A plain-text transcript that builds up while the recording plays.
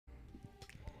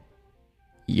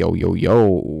Yo, yo,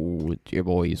 yo, it's your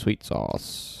boy Sweet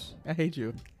Sauce. I hate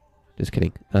you. Just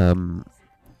kidding.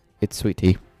 It's Sweet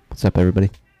Tea. What's up, everybody?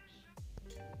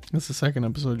 That's the second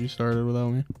episode you started without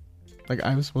me. Like,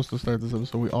 I was supposed to start this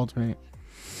episode. We alternate.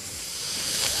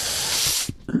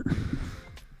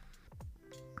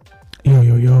 Yo,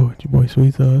 yo, yo, it's your boy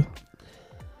Sweet Sauce.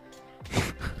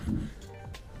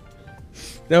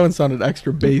 That one sounded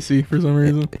extra bassy for some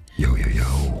reason. Yo, yo, yo.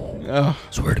 Oh.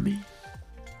 Swear to me.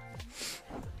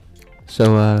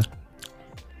 So,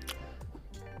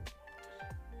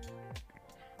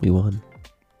 we won.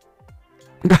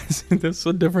 Guys, that's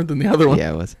so different than the other one.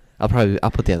 Yeah, it was. I'll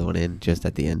put the other one in just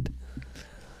at the end.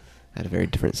 I had a very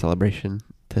different celebration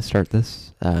to start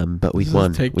this. But we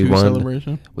won. We won.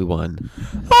 Celebration. We won.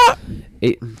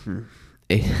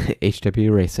 HW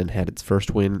Racing had its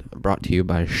first win, brought to you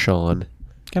by Sean.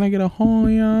 Can I get a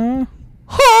Hoya?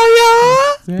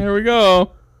 Hoya! There we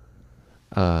go.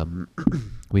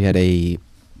 We had a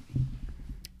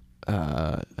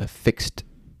fixed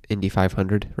Indy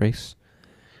 500 race.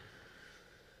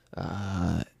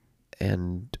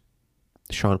 And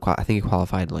Sean, I think he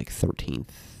qualified like 13th.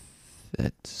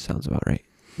 That sounds about right.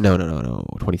 No.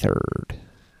 23rd.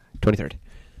 23rd.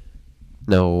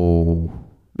 No.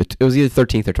 It was either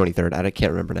 13th or 23rd. I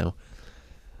can't remember now.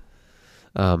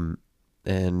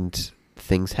 And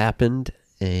things happened.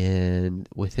 And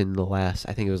within the last,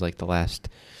 I think it was like the last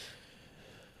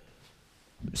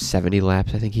 70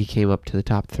 laps, I think he came up to the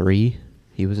top 3.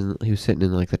 He was sitting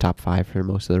in like the top 5 for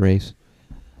most of the race.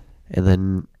 And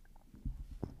then,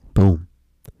 boom.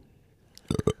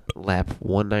 Lap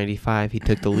 195, he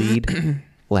took the lead.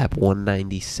 Lap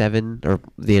 197, or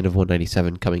the end of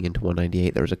 197, coming into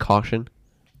 198, there was a caution.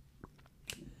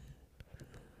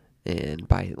 And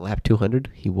by lap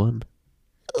 200, he won.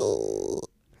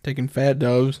 Taking fat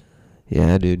doves.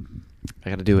 Yeah, dude.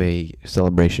 I got to do a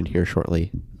celebration here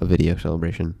shortly, a video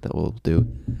celebration that we'll do.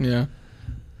 Yeah.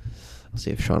 I'll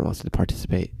see if Sean wants to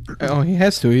participate. Oh, he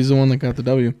has to. He's the one that got the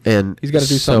W. And he's got to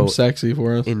do something sexy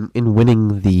for us. In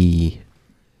winning the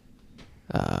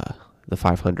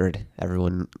 500,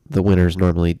 the winners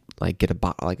normally like get a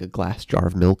glass jar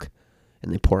of milk,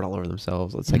 and they pour it all over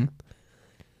themselves. It's like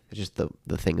it's just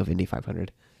the thing of Indy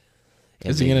 500.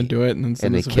 Is he gonna do it and then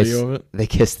send us a video of it? They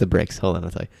kiss the bricks. Hold on,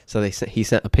 I'll tell you. So he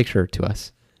sent a picture to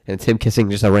us, and it's him kissing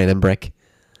just a random brick,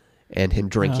 and him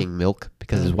drinking milk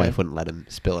because his wife wouldn't let him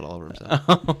spill it all over himself.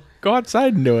 Oh, go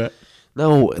outside and do it.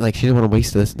 No, like she didn't want to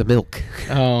waste the milk.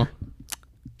 Oh.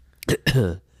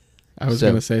 I was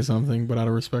gonna say something, but out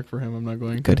of respect for him, I'm not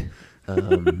going to. Good. I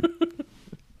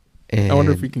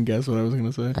wonder if you can guess what I was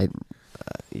gonna say.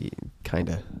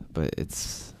 Kinda, but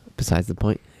it's besides the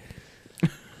point.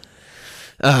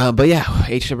 But yeah,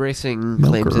 HW Racing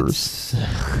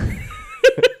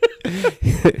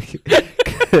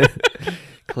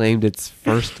claimed its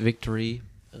first victory,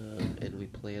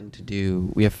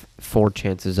 and we have 4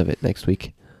 chances of it next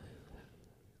week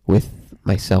with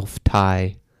myself,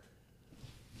 Ty,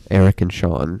 Eric, and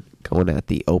Sean going at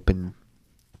the open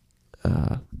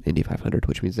Indy 500,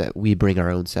 which means that we bring our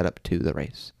own setup to the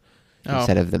race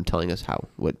instead of them telling us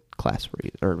what class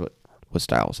or what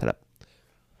style setup.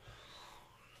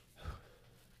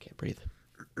 Can't breathe.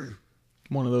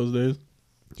 One of those days.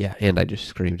 Yeah, and I just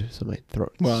screamed, so my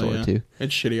throat sore too.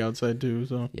 It's shitty outside too,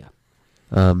 so. Yeah.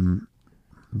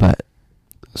 But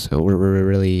so we're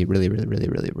really, really, really, really,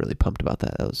 really, really pumped about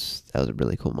that. That was a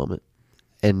really cool moment,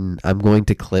 and I'm going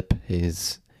to clip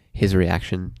his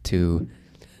reaction to.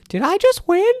 Did I just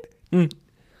win? I'm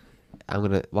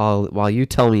gonna while you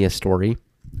tell me a story,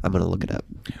 I'm gonna look it up.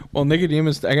 Well,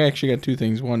 Nicodemus, I actually got 2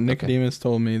 things. One, Nicodemus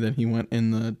told me that he went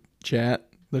in the chat,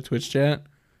 the Twitch chat,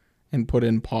 and put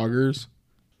in poggers.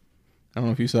 I don't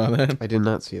know if you saw that. I did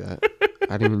not see that.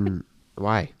 I didn't even.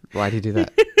 Why? Why did you do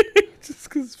that? Just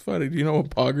because it's funny. Do you know what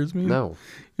poggers mean? No.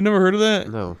 You never heard of that?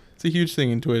 No. It's a huge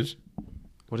thing in Twitch.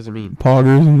 What does it mean?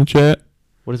 Poggers in the chat.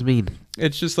 What does it mean?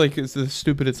 It's just like, it's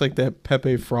like that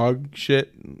Pepe Frog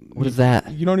shit. What is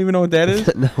that? You don't even know what that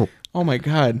is? No. Oh my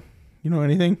God. You know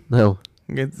anything? No.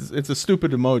 It's a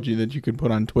stupid emoji that you could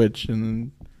put on Twitch and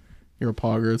then you're a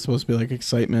pogger. It's supposed to be like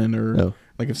excitement or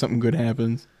like if something good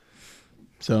happens.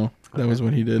 So that was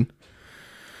what he did.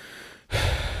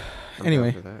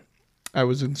 Anyway, I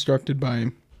was instructed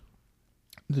by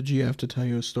the GF to tell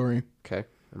you a story. Okay,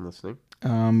 I'm listening.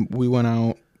 We went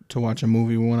out to watch a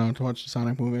movie. We went out to watch the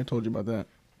Sonic movie. I told you about that.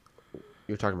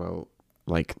 You were talking about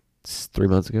like 3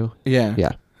 months ago? Yeah.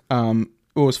 Yeah.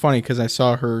 It was funny because I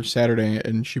saw her Saturday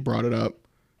and she brought it up.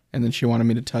 And then she wanted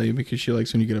me to tell you because she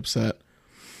likes when you get upset.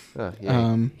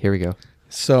 Yeah. Here we go.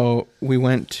 So we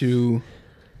went to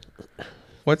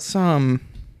what's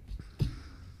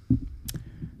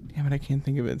damn it, I can't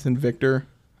think of it. It's in Victor.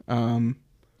 Do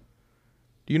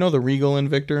you know the Regal in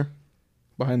Victor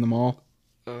behind the mall?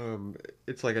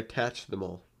 It's like attached to the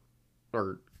mall,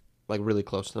 or like really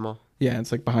close to the mall. Yeah,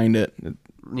 it's like behind it.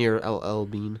 Near LL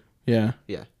Bean. Yeah.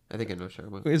 Yeah, I think I know what you're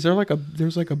talking about. Is there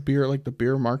there's like a beer, like the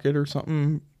beer market or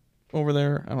something over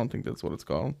there? I don't think that's what it's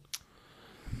called.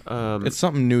 It's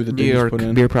something new that New they York just put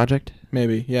in. Beer Project.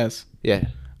 Maybe, yes. Yeah.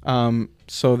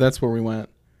 So that's where we went,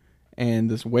 and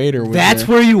this waiter was That's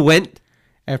there where you went,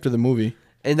 after the movie.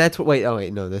 and that's what.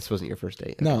 Wait, no, this wasn't your first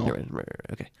date. Okay, No. right.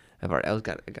 Okay, I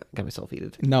got myself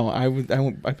heated. No,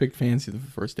 I picked fancy the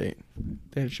first date.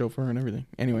 They had a chauffeur and everything.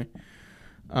 Anyway,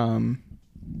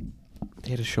 They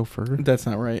had a chauffeur. that's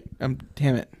not right.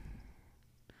 Damn it.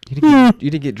 You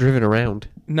didn't get driven around.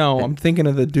 No, I'm thinking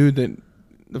of the dude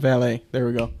the valet. There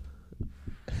we go.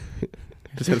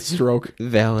 Just had a stroke.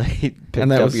 Valet picked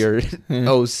And that up was- your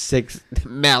yeah. 06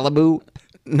 Malibu.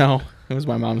 No, it was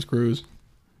my mom's cruise.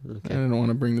 I Okay. didn't want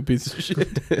to bring the piece of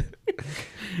shit.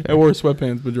 I wore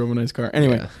sweatpants but drove a nice car.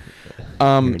 Anyway,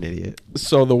 Yeah. You're an idiot.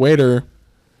 so the waiter,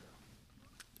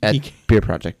 At he- Beer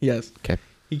Project. yes, Okay.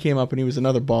 he came up and he was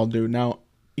another bald dude. Now,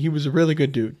 he was a really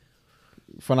good dude.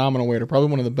 Phenomenal waiter. Probably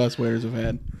one of the best waiters I've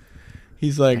had.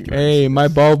 He's like, hey, my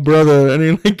bald brother. And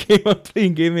he like came up to me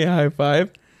and gave me a high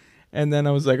five. And then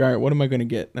I was like, all right, what am I going to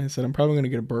get? And I said, I'm probably going to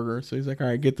get a burger. So he's like, all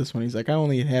right, get this one. He's like, I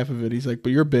only eat half of it. He's like,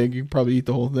 but you're big. You can probably eat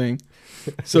the whole thing.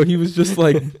 So he was just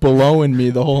like blowing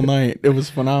me the whole night. It was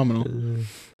phenomenal.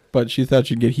 But she thought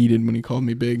she'd get heated when he called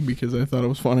me big because I thought it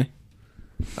was funny.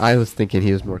 I was thinking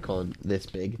he was more calling this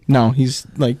big. No, he's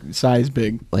like size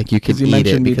big. Like you can 'Cause he eat it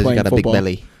mentioned me because you playing got a football. big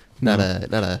belly. No.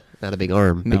 Not a big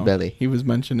arm, No, big belly. he was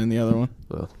mentioned in the other one.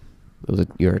 Well,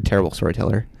 you're a terrible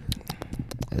storyteller.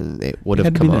 And it would You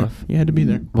have had to be come there. off. You had to be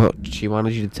there. Well, she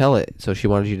wanted you to tell it, so she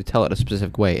wanted you to tell it a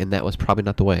specific way, and that was probably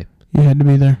not the way. You had to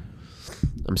be there.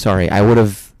 I'm sorry. I would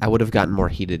have gotten more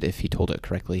heated if he told it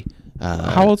correctly.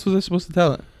 How else was I supposed to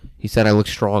tell it? He said I look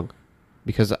strong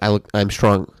because I'm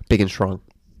strong, big and strong.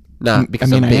 Not I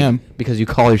because mean, I'm I big. am. Because you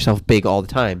call yourself big all the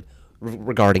time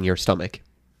regarding your stomach.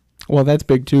 Well, that's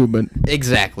big too, but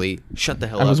Exactly. Shut the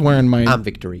hell up. I was wearing my I'm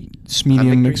Victory. medium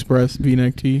Victory. express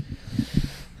V-neck tee.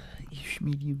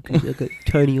 Medium because I got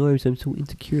tiny arms. I'm so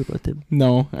insecure about them.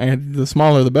 No, I had the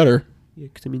smaller the better. Yeah,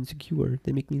 because I'm insecure.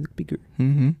 They make me look bigger.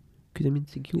 Mm-hmm. Because I'm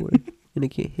insecure and I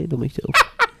can't handle myself.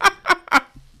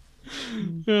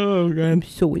 Oh god. I'm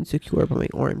so insecure about my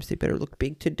arms. They better look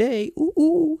big today. Ooh,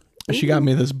 ooh. She got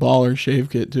me this baller shave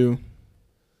kit too.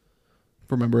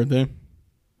 For my birthday.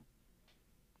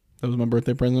 That was my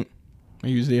birthday present. I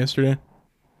used it yesterday.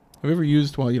 Have you ever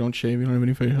used? Well, you don't shave. You don't have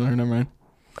any facial hair. Never mind.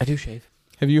 I do shave.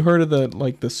 Have you heard of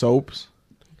the soaps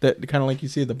that kind of like you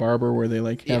see at the barber where they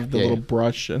like have the little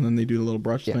brush and then they do the little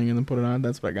brush thing and then put it on?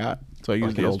 That's what I got. So I used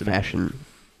Like it an yesterday. old-fashioned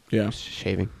Yeah.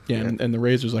 shaving. Yeah, and the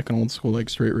razor's like an old school like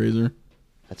straight razor.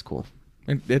 That's cool.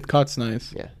 It cuts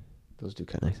nice. Yeah, those do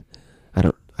cut nice.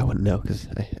 I wouldn't know because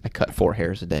I cut 4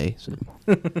 hairs a day. So.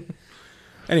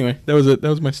 Anyway, that was it. That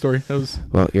was my story. That was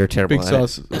Well, you're terrible Big at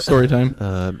Sauce story time.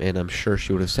 and I'm sure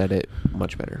she would have said it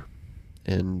much better.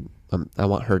 And I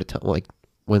want her to tell, like,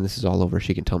 when this is all over,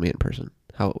 she can tell me in person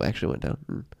how it actually went down.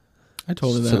 And I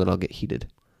told her that. So that I'll get heated.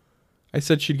 I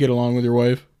said she'd get along with your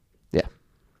wife Yeah,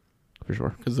 for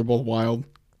sure. because they're both wild.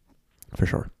 For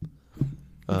sure.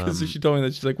 Because she told me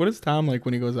that she's like, "What is Tom like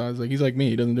when he goes out?" I was like, "He's like me.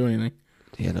 He doesn't do anything."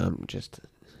 Yeah, no,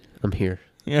 I'm here.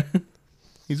 Yeah,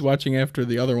 he's watching after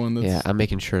the other one. That's, Yeah, I'm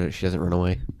making sure that she doesn't run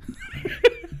away.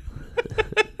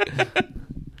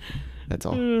 That's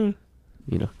all. You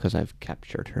know, because I've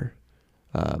captured her.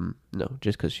 No,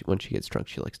 just because when she gets drunk,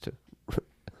 she likes to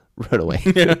run away.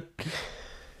 Yeah.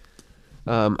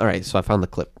 All right, so I found the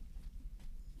clip.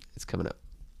 It's coming up.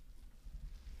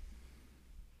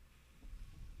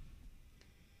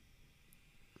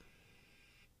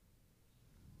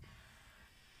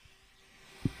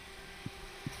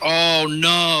 Oh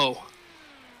no!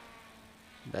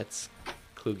 That's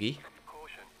Kluge.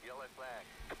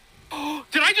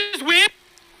 Did I just win?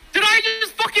 Did I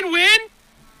just fucking win?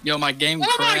 Yo, my game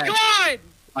crashed. Oh my god!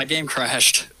 My game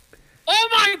crashed. Oh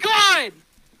my god!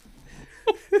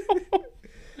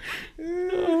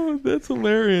 Oh, that's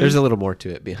hilarious. There's a little more to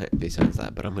it besides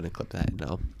that, but I'm gonna clip that and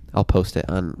I'll post it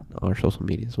on our social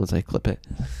medias once I clip it.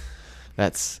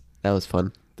 That was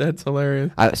fun. That's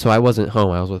hilarious. So I wasn't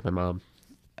home. I was with my mom.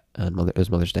 It was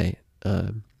Mother's Day.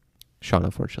 Sean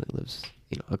unfortunately lives,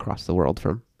 across the world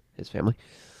from his family.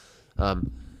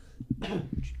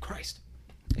 Christ.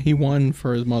 He won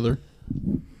for his mother.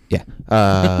 Yeah.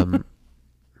 Well,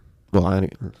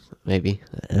 maybe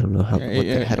I don't know how.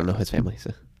 I don't know his family,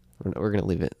 so we're gonna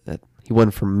leave it. That he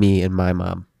won for me and my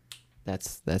mom.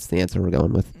 That's the answer we're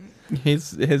going with.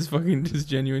 His fucking just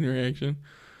genuine reaction.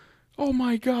 Oh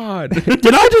my god!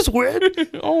 Did I just win?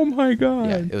 Oh my god!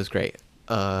 Yeah, it was great.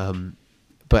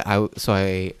 But I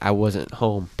wasn't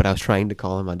home, but I was trying to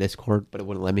call him on Discord, but it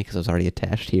wouldn't let me because I was already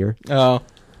attached here. Oh.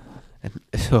 And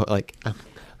so like I'm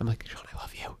like, Sean, I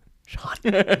love you, Sean.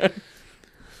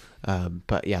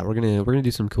 But yeah, we're gonna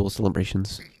do some cool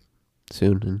celebrations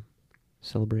soon and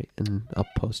celebrate, and I'll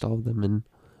post all of them and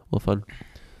we'll have fun.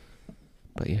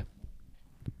 But yeah,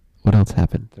 what else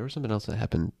happened? There was something else that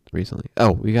happened recently.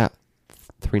 Oh, we got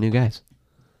 3 new guys.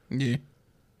 Yeah.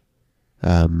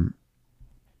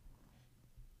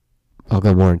 I'll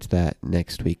go more into that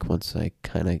next week once I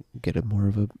kind of get a more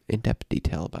of a in-depth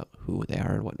detail about who they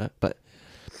are and whatnot. But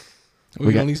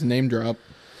we can at least name drop,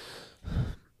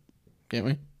 can't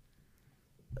we?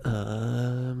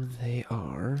 They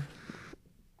are.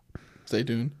 Stay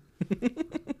tuned.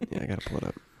 Yeah, I gotta pull it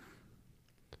up.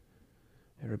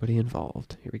 Everybody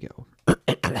involved. Here we go.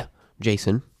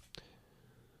 Jason.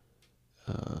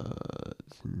 The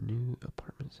new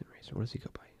apartments in Racer. What does he go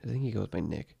by? I think he goes by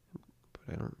Nick,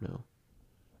 but I don't know.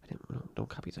 Don't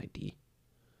copy his ID.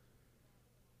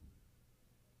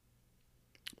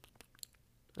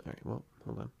 All right. Well,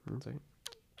 hold on. 1 second.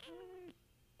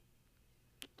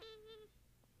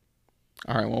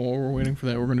 All right. Well, while we're waiting for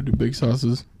that, we're gonna do big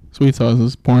sauces, sweet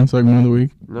sauces, porn segment of the week.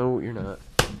 No, you're not.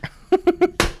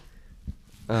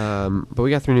 But we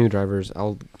got 3 new drivers.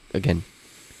 I'll again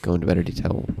go into better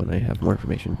detail when I have more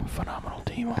information. Phenomenal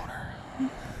team owner.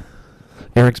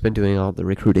 Eric's been doing all the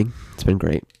recruiting. It's been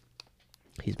great.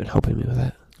 He's been helping me with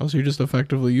that. Oh, so you're just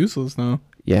effectively useless now.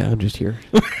 Yeah, I'm just here.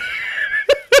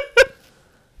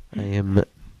 I am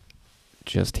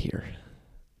just here.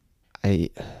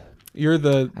 You're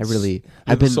the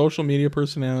I've been social media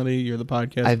personality. You're the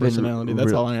podcast personality.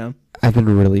 That's all I am. I've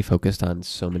been really focused on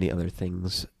so many other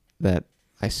things that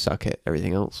I suck at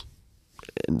everything else.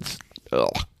 And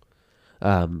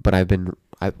but I've been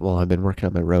working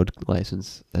on my road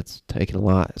license. That's taken a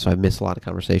lot, so I've missed a lot of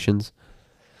conversations.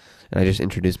 And I just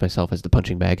introduced myself as the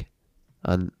punching bag.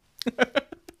 It's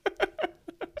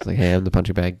like, hey, I'm the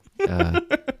punching bag. I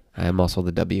am also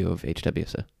the W of HW.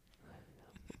 So,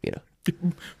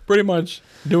 Pretty much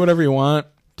do whatever you want.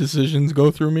 Decisions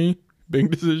go through me.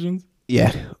 Big decisions.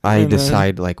 Yeah, I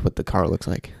decide like what the car looks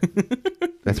like.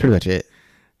 That's pretty much it.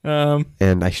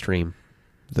 And I stream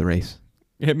the race.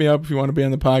 Hit me up if you want to be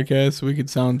on the podcast so we could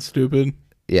sound stupid.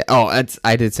 Yeah. Oh,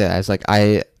 I did say that. I was like,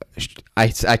 I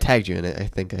tagged you in it. I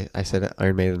think I said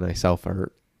Iron Maiden and myself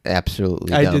are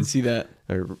absolutely dumb. I did see that.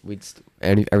 Or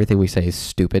everything we say is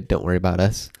stupid. Don't worry about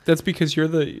us. That's because you are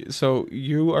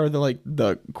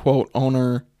the quote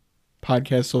owner,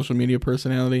 podcast social media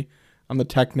personality. I'm the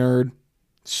tech nerd,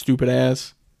 stupid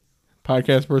ass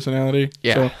podcast personality.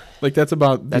 Yeah. So that's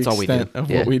about the all extent we do. of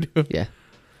what we do. Yeah.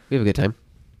 We have a good time.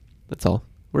 That's all.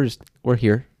 We're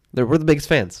here. We're the biggest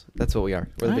fans. That's what we are.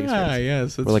 We're the biggest fans.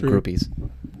 Yes, that's we're like true. groupies.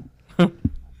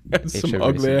 That's some HW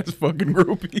ugly racing. ass fucking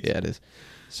groupies. Yeah, it is.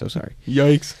 So sorry.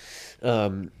 Yikes.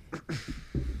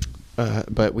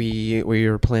 But we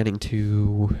are planning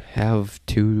to have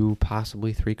 2,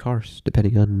 possibly 3 cars,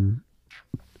 depending on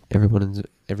everyone's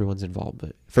involved.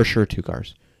 But for sure, 2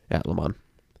 cars at Le Mans,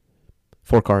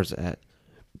 4 cars at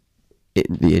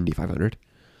the Indy 500.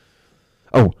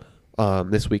 Oh,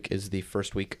 this week is the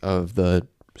first week of the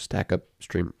Stack Up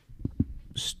stream.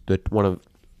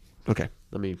 Okay,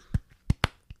 let me.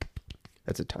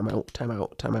 That's a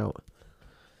timeout.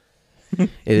 It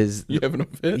is. You having a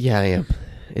fit? Yeah, I am.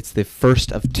 It's the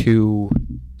first of 2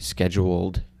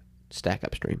 scheduled Stack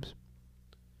Up streams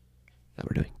that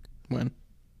we're doing. When?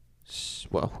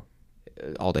 Well,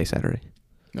 all day Saturday.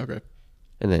 Okay.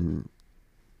 And then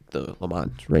the Le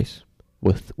Mans race,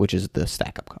 which is the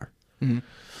Stack Up car. Mm-hmm.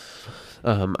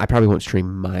 I probably won't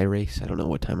stream my race. I don't know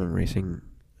what time I'm racing,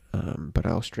 but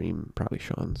I'll stream probably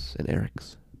Sean's and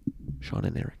Eric's. Sean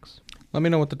and Eric's. Let me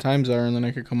know what the times are, and then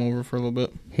I could come over for a little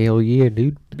bit Hell yeah,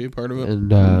 dude! to be a part of it.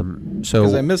 And so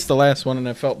Because I missed the last one and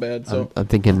I felt bad. So I'm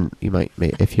thinking you might,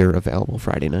 if you're available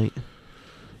Friday night,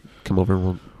 come over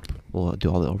and we'll do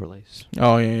all the overlays.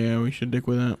 Oh yeah, we should dick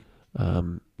with that.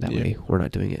 That way we're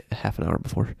not doing it half an hour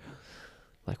before,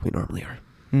 like we normally are.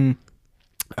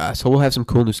 So we'll have some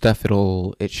cool new stuff.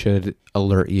 It should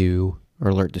alert you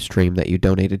or alert the stream that you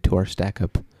donated to our Stack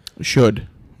Up. Should.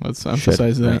 Let's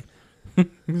emphasize that. Right.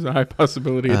 There's a high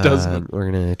possibility it doesn't. We're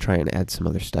gonna try and add some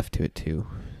other stuff to it too,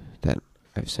 that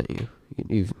I've sent you.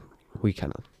 We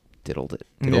kind of diddled it.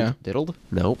 Yeah. Diddled?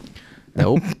 Nope.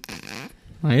 Yeah,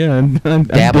 I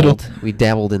Dabbled. We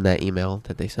dabbled in that email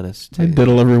that they sent us. I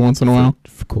diddle every once in a while.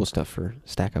 For cool stuff for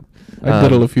Stack Up. I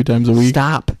diddle a few times a week.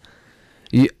 Stop.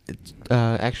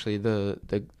 Actually,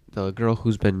 the girl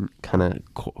who's been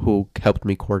who helped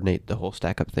me coordinate the whole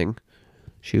stack up thing,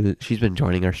 she's been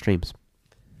joining our streams.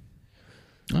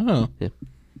 Oh. Yeah,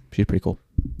 she's pretty cool.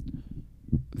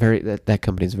 That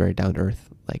company's very down to earth.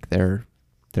 Like they're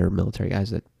military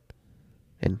guys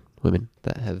and women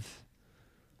that have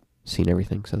seen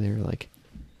everything, so they're like,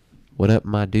 "What up,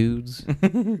 my dudes?"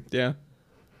 Yeah.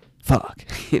 Fuck.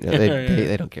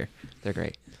 They don't care. They're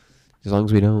great as long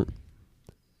as we don't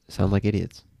sound like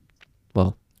idiots.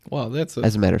 Well, that's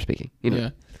as a matter of speaking, yeah.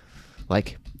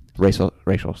 like racial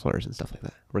slurs and stuff like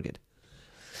that. We're good.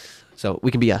 So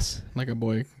we can be us. Like a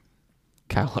boy.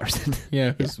 Kyle Larson.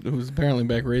 Yeah, who's apparently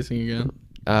back racing again.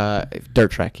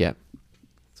 Dirt track, yeah.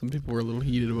 Some people were a little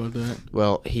heated about that.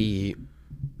 Well, the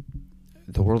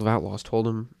World of Outlaws told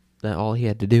him that all he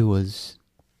had to do was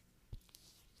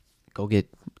go get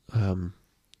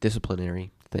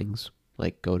disciplinary things,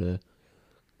 like go to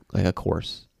like a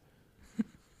course.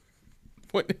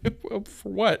 What? For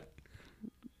what?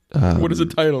 What is the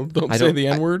title? Don't say the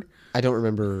N-word? I don't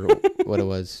remember what it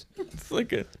was. It's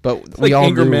like a... But It's we like all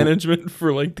anger knew, management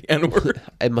for like the N-word.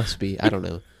 It must be. I don't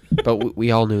know. But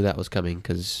we all knew that was coming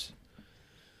because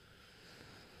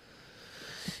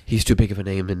he's too big of a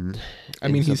name. And I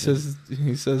mean, he says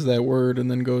that word and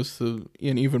then goes to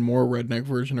an even more redneck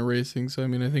version of racing. So I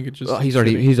mean, I think it just... Well, he's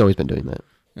always been doing that.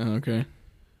 Oh, okay.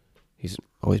 He's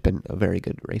always been a very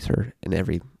good racer in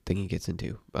everything he gets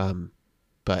into.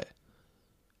 But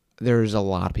there's a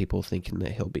lot of people thinking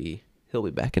that he'll be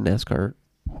back in NASCAR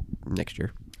next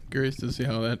year. Curious to see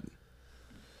how that...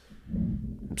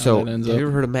 So, that ends have you up.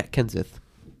 ever heard of Matt Kenseth?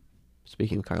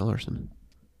 Speaking of Kyle Larson,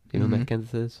 do you know who Matt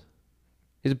Kenseth is?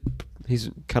 He's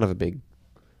kind of a big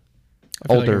I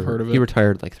feel older. like I've heard of it. He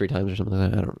retired like 3 times or something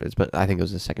like that. I think it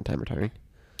was his second time retiring.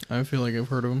 I feel like I've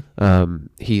heard of him.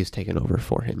 He has taken over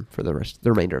for him for the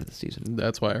remainder of the season.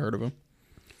 That's why I heard of him.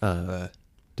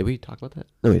 Did we talk about that?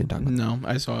 No, we didn't talk about No,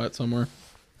 I saw it somewhere.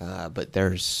 that. But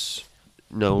there's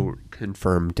no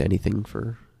confirmed anything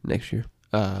for next year.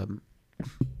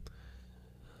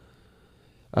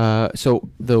 So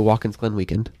the Watkins Glen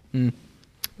weekend,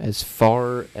 as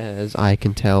far as I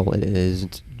can tell, it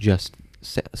is just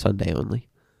Sunday only.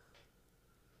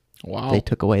 Wow. They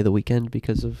took away the weekend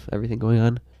because of everything going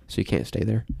on, so you can't stay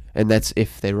there. And that's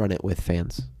if they run it with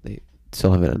fans. They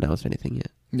still haven't announced anything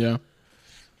yet. Yeah.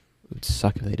 It would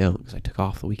suck if they don't, because I took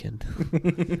off the weekend.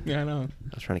 Yeah, I know.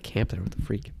 I was trying to camp there with the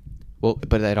freak. Well,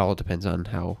 but it all depends on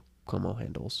how Cuomo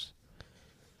handles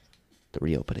the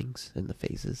reopenings and the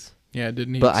phases. Yeah,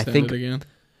 didn't he But I extend think- it again?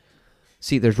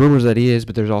 See, there's rumors that he is,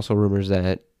 but there's also rumors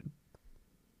that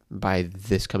by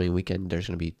this coming weekend, there's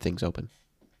going to be things open.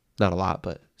 Not a lot,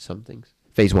 but some things.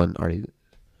 Phase 1 already...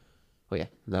 Oh, yeah,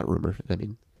 not rumor. I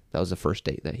mean, that was the first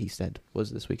date that he said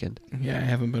was this weekend. Yeah, I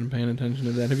haven't been paying attention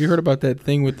to that. Have you heard about that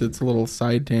thing with it's a little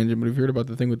side tangent, but have you heard about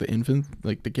the thing with the infants,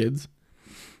 like the kids?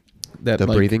 That The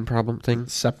like, breathing problem thing?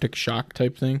 septic shock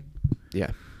type thing?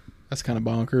 Yeah. That's kind of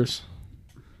bonkers.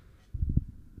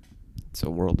 It's a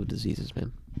world of diseases,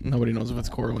 man. Nobody knows if it's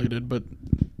correlated, but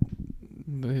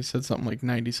they said something like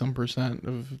 90-some%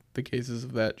 of the cases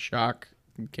of that shock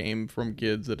came from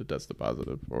kids that had tested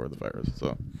positive for the virus.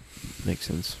 So Makes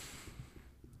sense.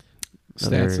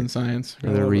 stats and science.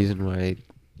 Another reason why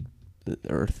the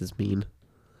Earth is mean.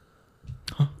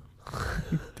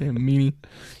 Damn meanie.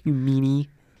 You meanie.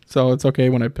 So it's okay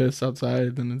when I piss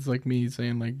outside, then it's like me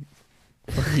saying like,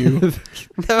 fuck you.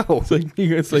 No.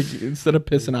 It's like instead of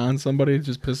pissing on somebody, it's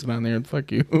just pissing on there and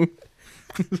fuck you.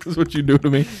 This is what you do to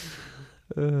me.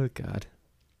 Oh, God.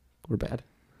 We're bad.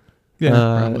 Yeah,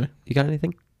 probably. You got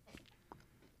anything?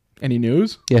 Any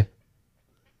news? Yeah.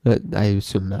 I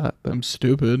assume not, but... I'm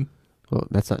stupid. Well,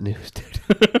 that's not news, dude.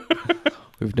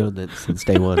 We've known that since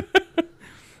day one.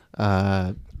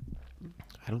 I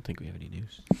don't think we have any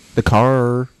news. The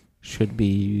car should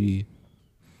be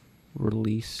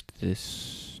released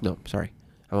this... No, sorry.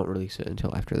 I won't release it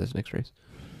until after this next race.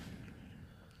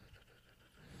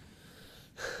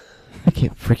 I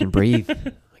can't freaking breathe.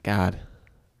 My God.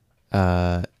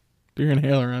 You're gonna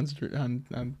hail her on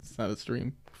it's not a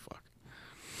stream. Fuck.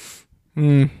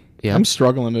 Yeah, I'm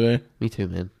struggling today. me too,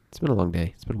 man. It's been a long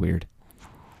day. It's been weird.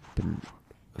 Been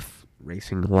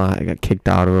racing a lot. I got kicked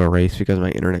out of a race because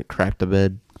my internet crapped the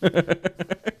bed.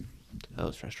 That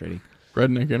was frustrating.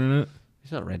 Redneck internet.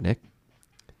 It's not redneck.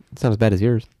 It's not as bad as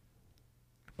yours.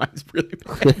 Mine's really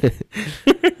bad.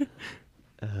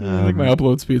 I think my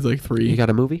upload speed's like 3. You got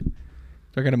a movie?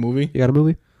 I got a movie. You got a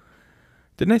movie?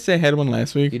 Didn't I say I had one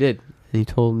last week? You did. And you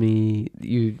told me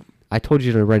I told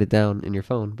you to write it down in your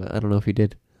phone, but I don't know if you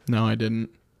did. No, I didn't.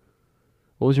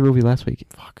 What was your movie last week?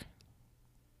 Fuck.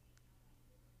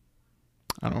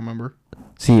 I don't remember.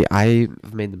 See,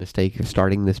 I've made the mistake of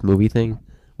starting this movie thing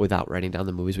without writing down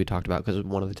the movies we talked about because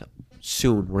one of the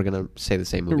soon we're gonna say the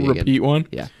same movie Repeat again. one?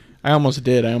 Yeah. I almost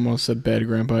did. I almost said Bad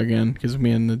Grandpa again because me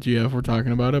and the GF were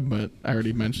talking about it, but I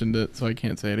already mentioned it, so I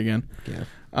can't say it again. Yeah.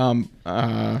 God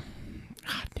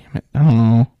damn it. I don't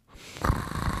know.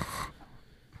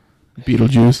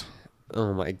 Beetlejuice.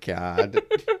 Oh my god.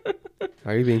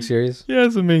 Are you being serious?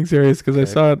 Yes, I'm being serious because I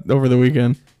Okay. saw it over the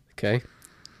weekend. Okay.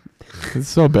 It's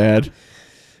so bad.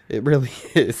 It really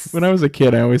is. When I was a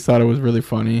kid, I always thought it was really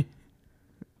funny.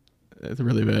 It's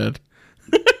really bad.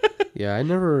 Yeah, I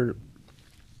never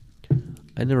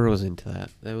was into that.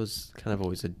 That was kind of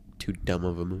always too dumb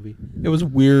of a movie. It was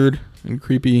weird and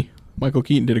creepy. Michael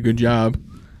Keaton did a good job.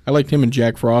 I liked him and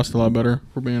Jack Frost a lot better,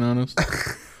 for being honest.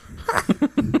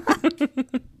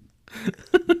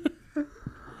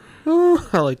 Oh,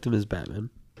 I liked him as Batman.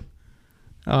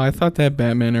 Oh, I thought that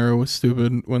Batman era was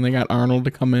stupid when they got Arnold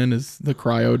to come in as the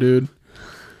cryo dude.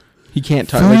 He can't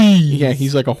talk. Yeah,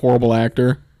 he's like a horrible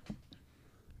actor.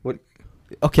 What?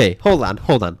 Okay, hold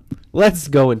on. Let's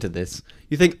go into this.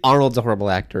 You think Arnold's a horrible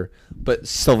actor, but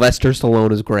Sylvester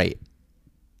Stallone is great.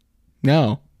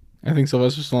 No. I think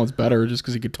Sylvester Stallone's better just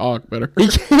because he could talk better. He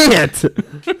can't.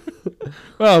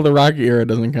 Well, the Rocky era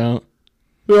doesn't count.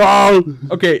 Oh.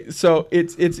 Okay, so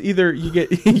it's either you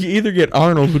either get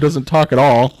Arnold who doesn't talk at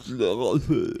all,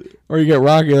 or you get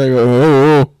Rocky like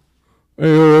oh,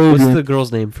 hey, What's Adrian. the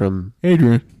girl's name from?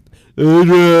 Adrian.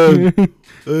 Adrian.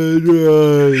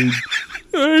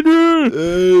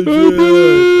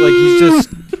 Like he's just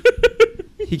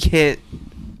he can't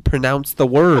pronounce the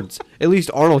words. At least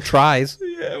Arnold tries.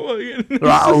 Yeah, well,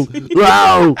 Row,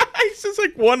 row. it's just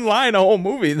like one line a whole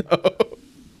movie though.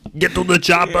 Get to the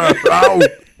chopper, row.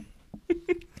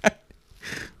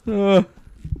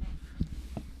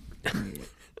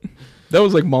 That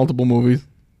was like multiple movies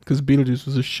because Beetlejuice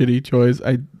was a shitty choice.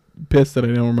 I pissed that I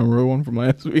don't remember one from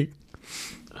last week.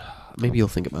 Maybe you'll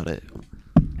think about it.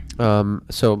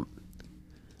 So,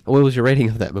 what was your rating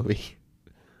of that movie?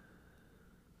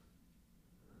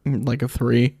 Like a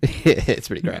 3. It's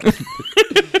pretty great.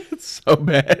 It's so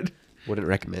bad. Wouldn't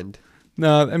recommend.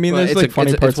 No, I mean Well, there's like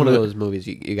funny parts it's one of of it. those movies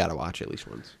you gotta watch at least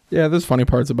once. Yeah, there's funny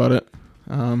parts about it.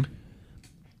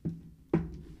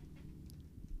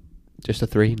 Just a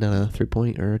 3, not a 3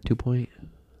 point or a 2 point.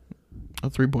 A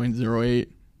 3.08.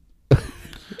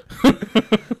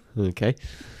 Okay.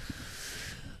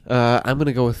 I'm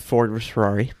gonna go with Ford vs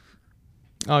Ferrari.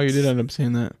 Oh, you did end up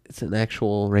seeing that. It's an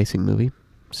actual racing movie,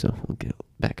 so we'll get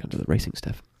back onto the racing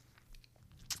stuff.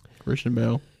 Christian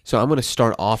Bale. So I'm gonna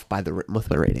start off with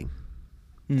the rating.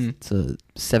 It's a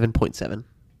 7.7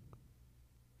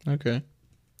 okay.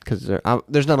 because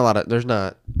there's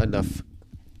not enough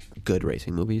good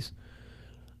racing movies.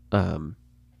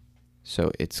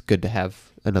 So it's good to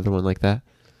have another one like that,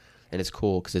 and it's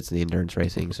cool because it's the endurance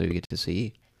racing, so you get to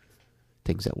see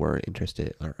things that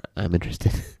I'm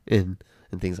interested in,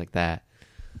 and things like that.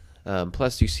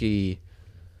 Plus, you see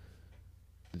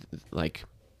like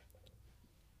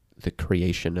the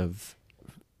creation of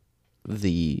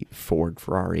the Ford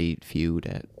Ferrari feud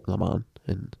at Le Mans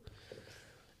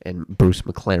and Bruce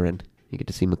McLaren. You get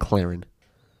to see McLaren,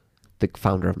 the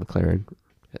founder of McLaren,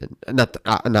 and not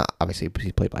obviously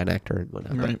he's played by an actor and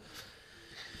whatnot. Right.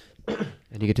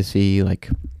 And you get to see like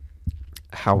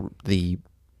how the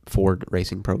Ford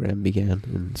racing program began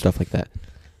and stuff like that.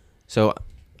 So,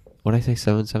 what did I say,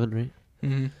 7.7, right?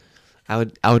 Mm-hmm.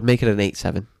 I would make it an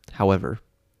 8.7. However,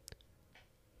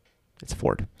 it's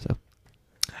Ford, so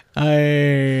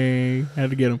I had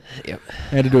to get him. yep.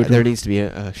 I had to do it. There needs to be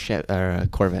a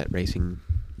Corvette racing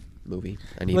movie.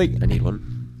 I need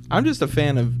one. I'm just a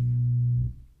fan of.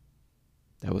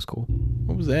 That was cool.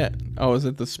 What was that? Oh, is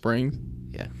it the Springs?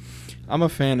 Yeah. I'm a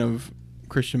fan of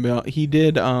Christian Bale. He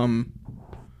did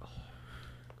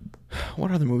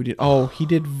what other movie did? Oh, he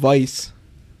did Vice.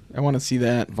 I want to see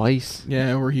that. Vice.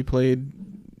 Yeah, where he played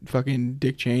fucking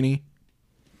Dick Cheney.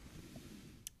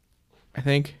 I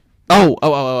think.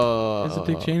 Oh. Is it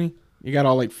Dick Cheney? You got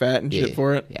all like fat and shit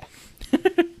for it. Yeah.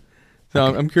 So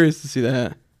Okay. I'm curious to see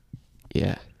that.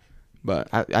 Yeah. But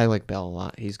I like Bell a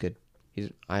lot. He's good. He's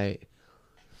a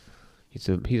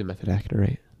method actor,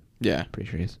 right? yeah, Pretty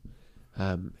sure he is.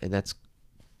 And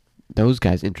those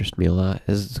guys interest me a lot.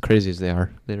 As crazy as they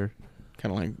are, they're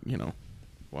kind of like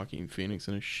Joaquin Phoenix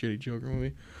in a shitty Joker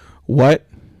movie. What?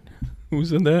 Who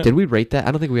said that? Did we rate that?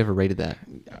 I don't think we ever rated that.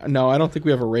 No, I don't think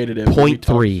we ever rated it. but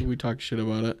 0.3. We talked shit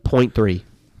about it. 0.3.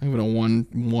 I give it a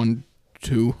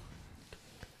 1.2.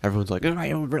 Everyone's like, "Oh,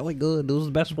 it was really good. It was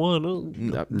the best one." Oh.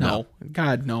 No.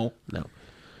 God, no. No.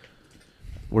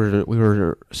 We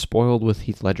were spoiled with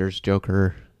Heath Ledger's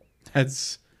Joker.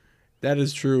 That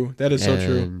is true. That is so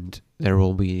true. And there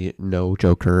will be no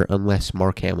Joker unless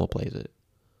Mark Hamill plays it.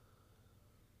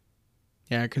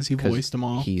 Yeah, because he voiced them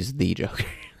all. He's the Joker.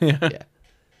 Yeah.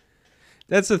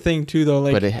 That's the thing too, though.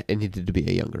 Like, but it needed to be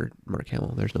a younger Mark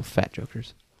Hamill. There's no fat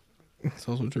Jokers. It's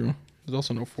also true. There's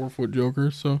also no 4-foot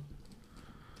Jokers, so.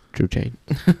 True chain.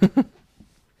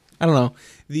 I don't know.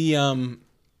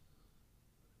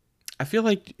 I feel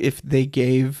like if they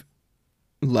gave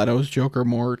Leto's Joker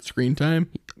more screen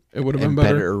time, it would have been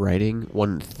better. Writing,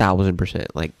 1,000%.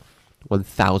 Like,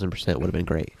 1,000% would have been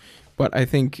great. But I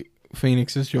think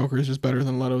Phoenix's Joker is just better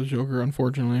than Leto's Joker,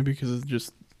 unfortunately, because it's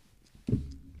just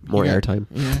More airtime.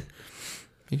 Yeah.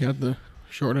 You got the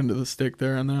short end of the stick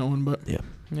there on that one, but yeah.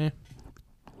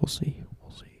 We'll see.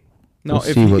 No, We'll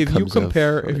if see what you comes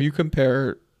compare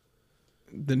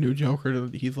the new Joker to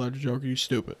the Heath Ledger Joker, you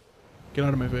stupid. Get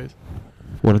out of my face.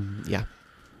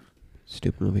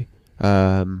 Stupid movie.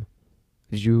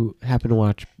 Did you happen to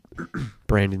watch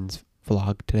Brandon's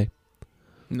vlog today?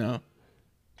 No.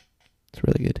 It's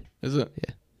really good. Is it?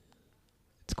 Yeah.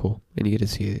 It's cool. And you get to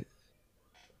see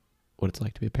what it's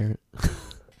like to be a parent.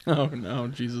 Oh, no,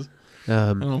 Jesus. I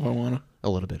don't know if I want to. A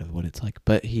little bit of what it's like.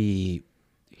 But he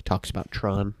talks about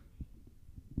Tron.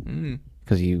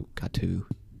 Because you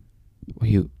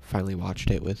finally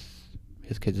watched it with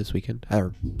his kids this weekend.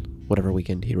 Or whatever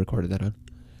weekend he recorded that on.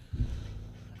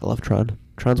 I love Tron.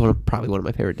 Tron's probably one of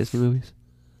my favorite Disney movies.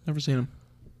 Never seen him.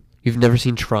 You've never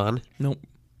seen Tron? Nope.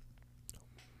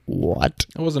 What?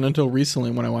 It wasn't until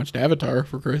recently when I watched Avatar,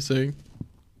 for Christ's sake.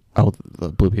 Oh, the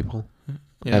blue people?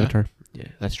 Yeah. Avatar? Yeah,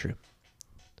 that's true.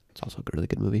 It's also a really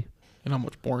good movie. You know how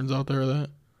much porn's out there of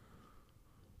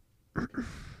that?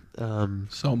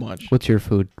 So much. What's your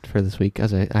food for this week?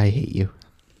 Cause I hate you.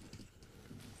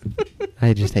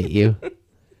 I just hate you.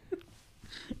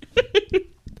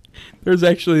 There's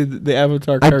actually the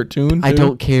Avatar cartoon, too. I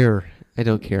don't care.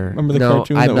 Remember the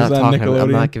cartoon that was on Nickelodeon?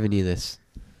 I'm not giving you this.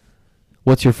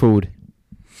 What's your food?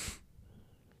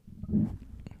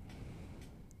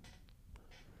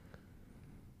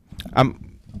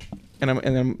 I'm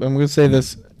gonna say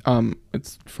this.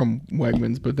 It's from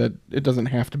Wegmans, but that it doesn't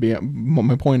have to be.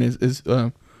 My point is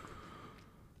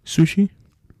sushi.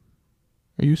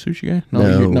 Are you a sushi guy?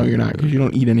 No, you're not, because you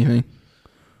don't eat anything.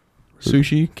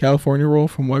 Sushi, California roll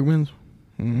from Wegmans.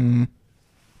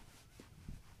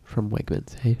 From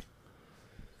Wegmans, hey.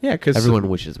 Yeah, because everyone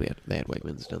wishes they had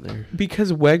Wegmans down there.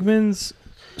 Because Wegmans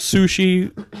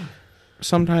sushi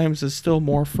sometimes is still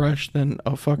more fresh than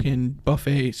a fucking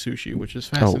buffet sushi, which is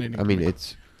fascinating. I mean,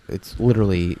 it's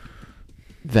literally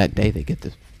that day they get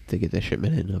the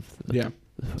shipment in of the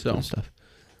stuff.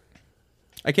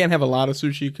 I can't have a lot of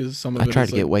sushi because some of it. I tried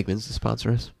to get Wegmans to sponsor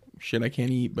us. Shit, I can't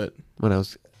eat, but when I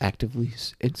was actively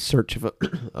in search of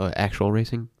actual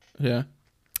racing. Yeah.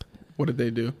 What did they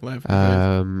do?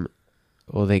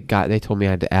 Well, they told me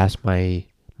I had to ask my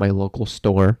local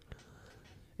store,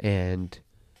 and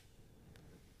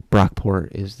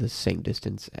Brockport is the same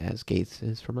distance as Gates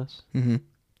is from us. Mm-hmm.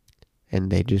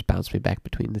 And they just bounced me back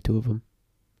between the two of them.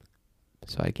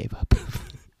 So I gave up.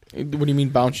 What do you mean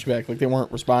bounced you back? Like they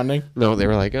weren't responding? No, they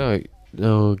were like, oh,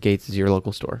 no, Gates is your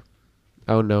local store.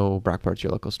 Oh, no, Brockport's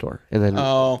your local store. And then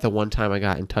the one time I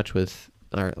got in touch with,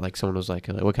 or like someone was like,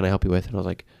 what can I help you with? And I was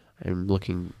like, I'm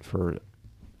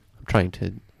trying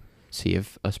to see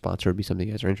if a sponsor would be something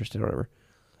you guys are interested in or whatever.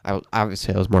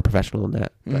 Obviously I was more professional than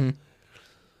that. But,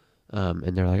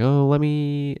 and they're like, oh,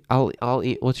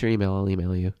 what's your email? I'll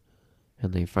email you.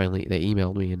 And they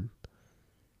emailed me, and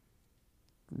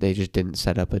they just didn't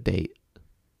set up a date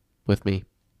with me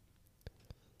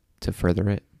to further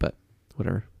it, but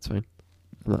whatever, it's fine.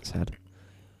 I'm not sad.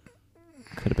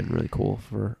 Could have been really cool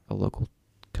for a local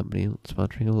company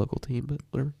sponsoring a local team, but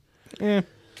whatever. Yeah.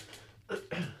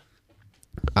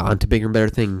 On to bigger and better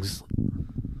things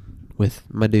with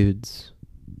my dudes.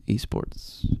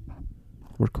 Esports.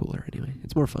 We're cooler anyway.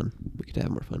 It's more fun. We could have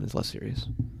more fun. It's less serious.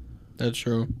 That's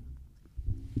true.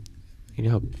 You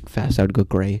know how fast I would go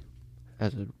gray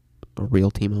as a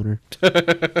real team owner?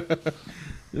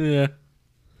 Yeah.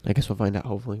 I guess we'll find out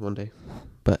hopefully one day.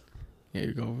 But yeah,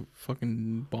 you go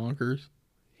fucking bonkers.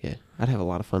 Yeah. I'd have a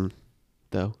lot of fun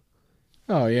though.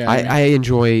 Oh yeah. I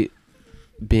enjoy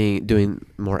doing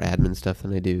more admin stuff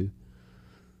than I do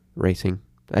racing.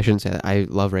 I shouldn't say that. I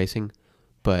love racing,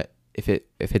 but if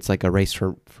it's like a race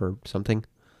for something,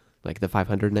 like the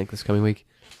 500 this coming week,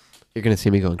 you're gonna see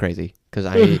me going crazy because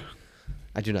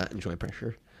I do not enjoy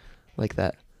pressure like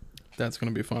that. That's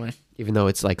gonna be funny. Even though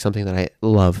it's like something that I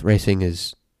love, racing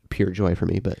is pure joy for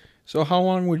me. But so how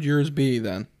long would yours be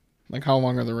then? Like how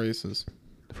long are the races?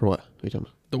 For what? What are you talking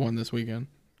about? The one this weekend,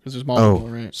 because there's multiple,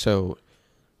 right? So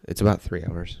It's about 3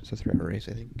 hours. It's a 3-hour race,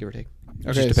 I think, give or take. It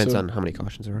Okay, just depends so on how many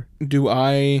cautions there are. do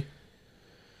I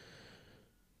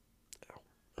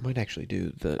might actually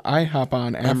do the... I hop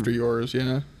on after yours,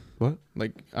 yeah? What?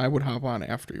 Like, I would hop on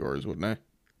after yours, wouldn't I?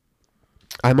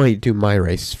 I might do my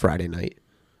race Friday night.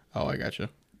 Oh, I gotcha.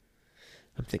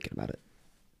 I'm thinking about it.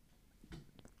 I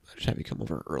just have you come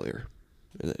over earlier.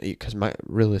 Because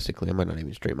realistically, I might not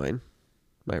even stream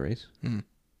my race.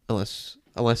 Unless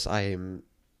I am...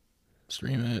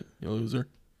 Stream it, you loser.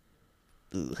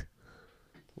 Ugh.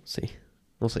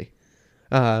 We'll see.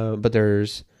 But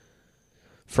there's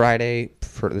Friday,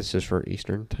 this is for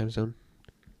Eastern time zone.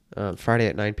 Friday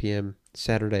at 9 p.m.,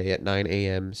 Saturday at 9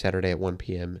 a.m., Saturday at 1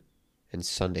 p.m., and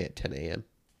Sunday at 10 a.m.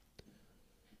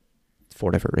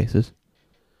 4 different races.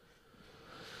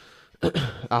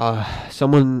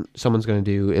 Someone's going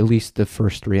to do at least the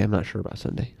first 3. I'm not sure about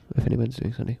Sunday. If anyone's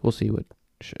doing Sunday, we'll see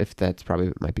if that's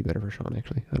probably might be better for Sean,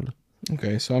 actually. I don't know.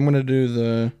 Okay, so I'm going to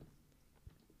do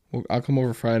I'll come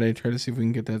over Friday, try to see if we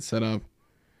can get that set up.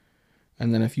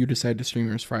 And then if you decide to stream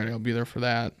yours Friday, I'll be there for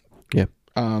that. Yeah.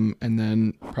 And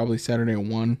then probably Saturday at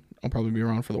 1. I'll probably be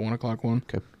around for the 1 o'clock one.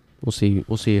 Okay. We'll see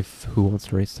if who wants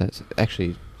to race that.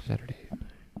 Actually, Saturday.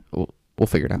 We'll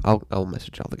figure it out. I'll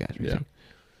message all the guys. Yeah.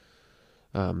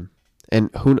 And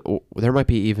there might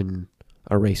be even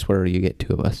a race where you get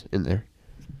 2 of us in there.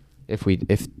 If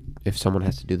someone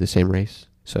has to do the same race.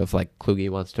 So if like Kluge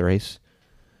wants to race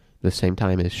the same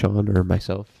time as Sean or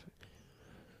myself,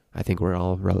 I think we're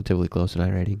all relatively close in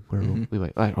iRating. Where we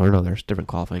might, I don't know. There's different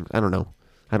qualifying. I don't know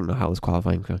how this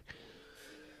qualifying going.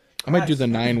 I might do the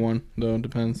 9 one, though. It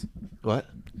depends. What?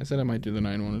 I said I might do the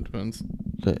 9 one. It depends.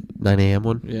 The 9 a.m.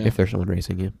 one? Yeah. If there's someone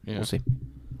racing, yeah.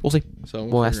 We'll see. So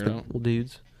We'll ask figure the it out. little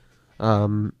dudes.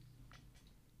 What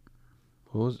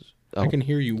was... Oh. I can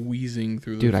hear you wheezing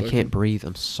through the Dude, I can't breathe.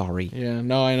 I'm sorry. Yeah,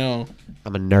 no, I know.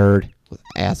 I'm a nerd with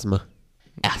asthma.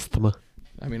 I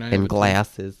mean, And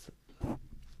glasses.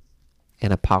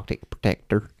 And a pocket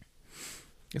protector.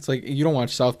 It's like you don't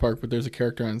watch South Park, but there's a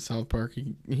character on South Park.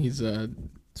 He's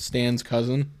Stan's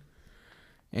cousin,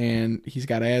 and he's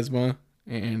got asthma,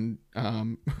 and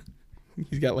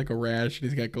he's got like a rash, and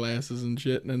he's got glasses and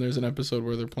shit. And then there's an episode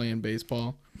where they're playing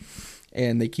baseball,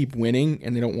 and they keep winning,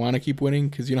 and they don't want to keep winning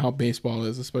because you know how baseball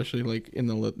is, especially like in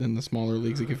the smaller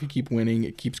leagues. Like if you keep winning,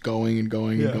 it keeps going and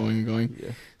going and going and going.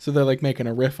 Yeah. So they're like making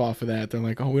a riff off of that. They're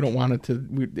like, oh, we don't want it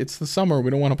to. It's the summer.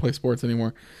 We don't want to play sports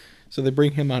anymore. So they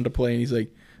bring him on to play, and he's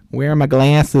like, "Where are my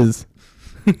glasses?"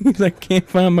 He's like, "Can't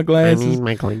find my glasses." I need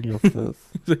my glasses.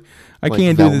 Like, I Like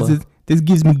can't Velma. do this. This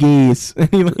gives me gas. And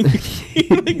he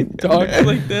like talks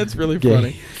like that's really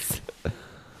funny.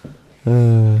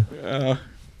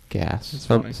 Gas. It's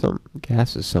funny.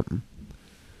 Gas is something.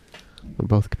 We're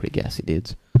both pretty gassy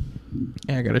dudes.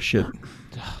 Yeah, I got a shit.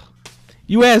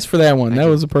 You asked for that one. That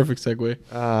was a perfect segue.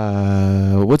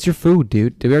 What's your food,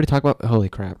 dude? Did we already talk about? Holy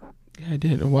crap! Yeah, I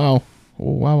did. Wow.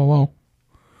 Oh, wow.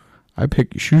 I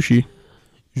picked sushi.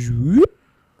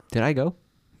 Did I go?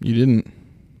 You didn't.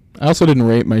 I also didn't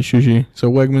rate my sushi.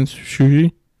 So Wegmans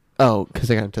sushi. Oh,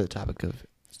 because I got into the topic of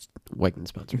Wegmans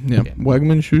sponsor. Yeah.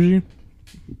 Wegmans sushi.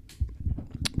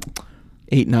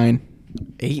 8-9.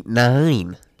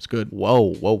 8-9. It's good.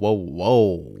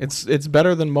 Whoa. It's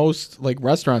better than most like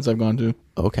restaurants I've gone to.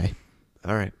 Okay.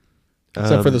 All right.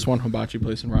 Except for this one hibachi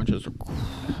place in Rochester.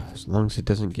 As long as it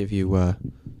doesn't give you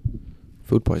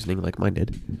food poisoning like mine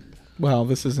did. Well,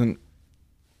 this isn't.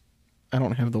 I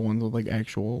don't have the ones with like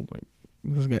actual like.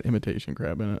 This has got imitation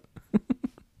crab in it.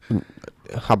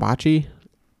 Hibachi?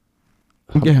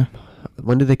 Yeah.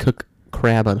 When do they cook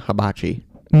crab on hibachi?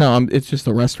 No, it's just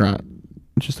a restaurant.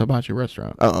 It's just a hibachi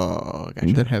restaurant. Oh,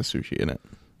 gotcha. That has sushi in it.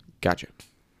 Gotcha.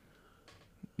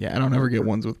 Yeah, I don't ever get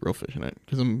ones with real fish in it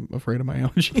because I'm afraid of my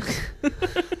allergies.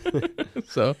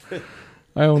 So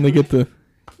I only get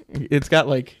it's got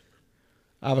like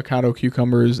avocado,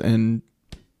 cucumbers, and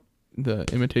the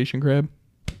imitation crab.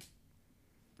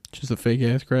 Just a fake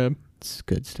ass crab. It's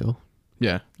good still.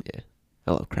 Yeah. Yeah.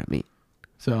 I love crab meat.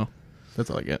 So that's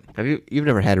all I get. You've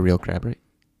never had a real crab, right?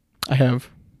 I have.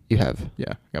 You have.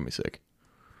 Yeah, got me sick.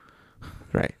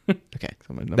 Right. Okay.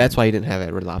 So That's why you didn't have it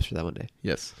at Red Lobster that one day.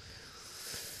 Yes.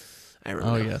 I remember.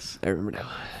 Oh now. yes. I remember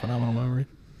now. Phenomenal memory.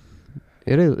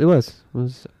 It was a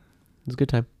good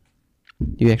time.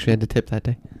 You actually had to tip that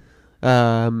day.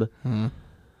 I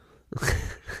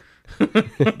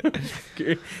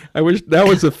wish that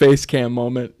was a face cam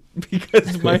moment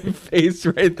because my face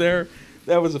right there,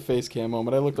 that was a face cam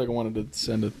moment. I looked like I wanted to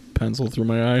send a pencil through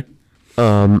my eye.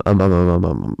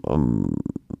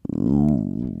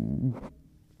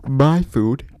 My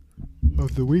food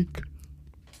of the week.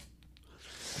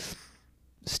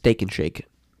 Steak and Shake.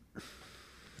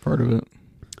 Part of it.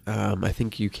 I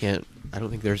think you can't. I don't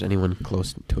think there's anyone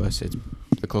close to us. It's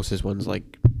the closest one's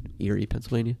like Erie,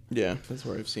 Pennsylvania. Yeah, that's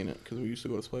where I've seen it because we used to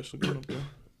go to Splash Lagoon up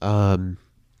there.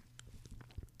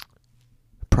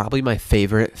 Probably my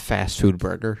favorite fast food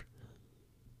burger.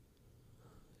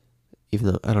 Even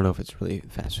though I don't know if it's really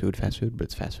fast food, but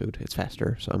it's fast food. It's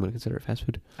faster, so I'm gonna consider it fast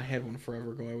food. I had one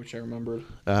forever ago. I wish I remembered.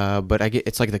 But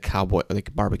it's like the cowboy,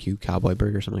 like barbecue cowboy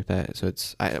burger, or something like that. So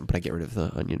but I get rid of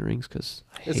the onion rings because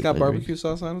it's got barbecue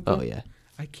sauce on it. Though? Oh yeah,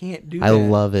 I can't do that. I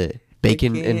love it.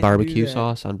 Bacon and barbecue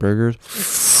sauce on burgers.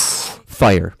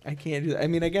 Fire. I can't do that. I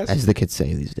mean, I guess as the kids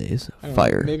say these days,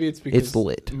 fire. Maybe it's because it's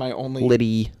lit. My only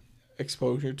Litty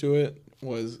exposure to it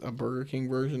was a Burger King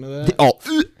version of that.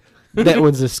 That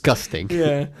one's disgusting.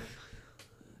 Yeah.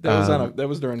 That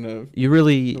was during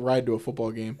the ride to a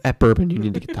football game. At Bourbon, you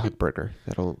need to get the hot burger.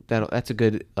 That's a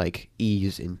good like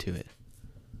ease into it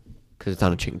because it's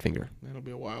on a chicken finger. That'll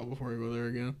be a while before I go there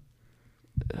again.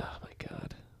 Oh my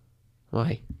god,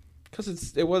 why?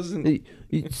 Because it wasn't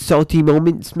salty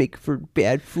moments make for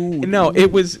bad food. No,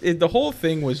 the whole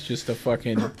thing was just a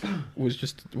fucking was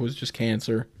just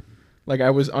cancer. Like,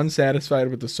 I was unsatisfied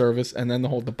with the service, and then the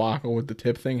whole debacle with the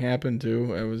tip thing happened,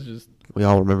 too. I was just... We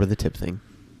all remember the tip thing.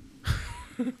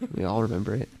 We all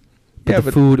remember it. But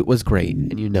the food was great,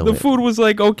 and you know the food was,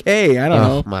 like, okay. I don't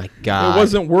know. Oh, my God. It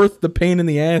wasn't worth the pain in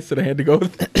the ass that I had to go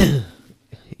through.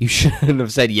 You shouldn't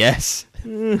have said yes.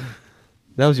 That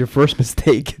was your first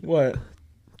mistake. What?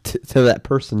 To that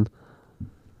person.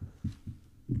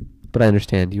 But I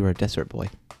understand. You were a desert boy.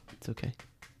 It's okay.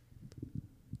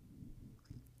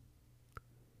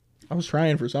 I was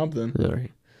trying for something. All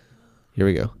right. Here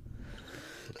we go.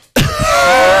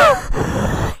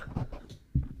 That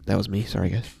was me. Sorry,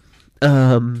 guys.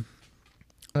 That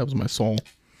was my soul.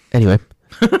 Anyway.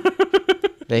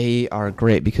 They are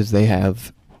great because they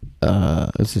have...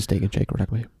 this is Steak and Shake we're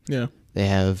talking about. Yeah. They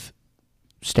have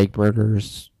steak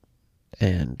burgers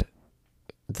and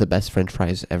the best French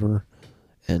fries ever.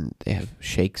 And they have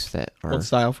shakes that are... What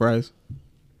style fries?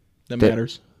 That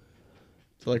matters.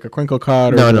 So like a crinkle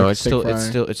cut or no, it's still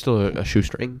a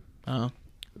shoestring. Oh.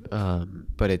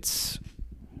 But I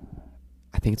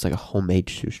think it's like a homemade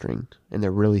shoestring, and they're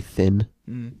really thin.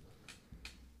 Mm.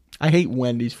 I hate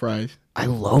Wendy's fries. I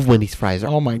love Wendy's fries.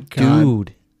 Oh my god,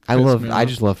 dude! I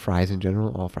just love fries in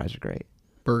general. All fries are great.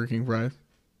 Burger King fries.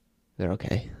 They're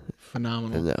okay.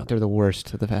 Phenomenal. No, they're the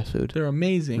worst of the fast food. They're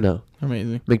amazing. No,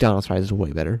 amazing. McDonald's fries are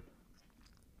way better.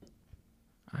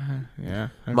 Yeah.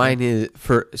 Okay. Mine is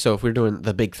so if we're doing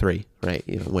the big three, right?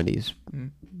 You know, Wendy's,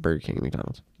 Burger King, and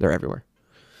McDonald's. They're everywhere.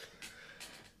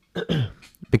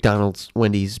 McDonald's,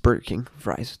 Wendy's, Burger King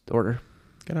fries order.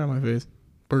 Get out of my face.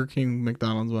 Burger King,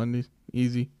 McDonald's, Wendy's,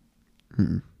 easy.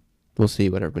 Mm-mm. We'll see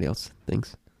what everybody else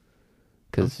thinks.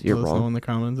 Because you're wrong. In the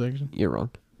comment section. You're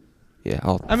wrong. Yeah,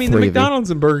 I mean, the McDonald's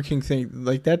and Burger King thing,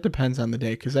 like, that depends on the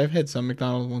day. Because I've had some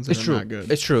McDonald's ones that are not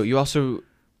good. It's true. You also,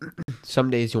 some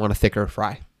days you want a thicker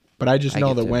fry. But I just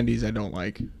know that Wendy's I don't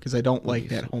like. Because I don't like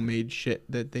that homemade shit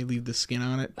that they leave the skin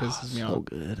on it. Pisses me off. So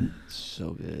good. So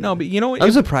good. No, but you know what?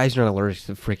 I'm surprised you're not allergic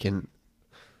to freaking...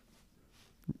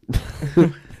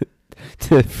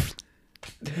 to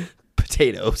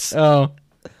potatoes. Oh,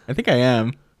 I think I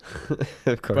am.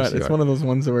 Of course. But it's one of those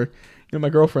ones where, my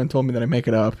girlfriend told me that I make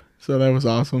it up, so that was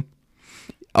awesome.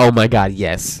 Oh my god,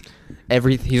 yes.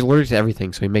 He's allergic to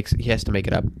everything, so he has to make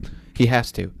it up. He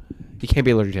has to. He can't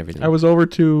be allergic to everything. I was over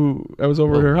at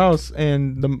her house,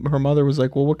 and her mother was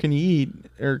like, "Well, what can you eat?"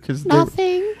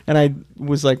 Nothing. And I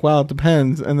was like, "Well, it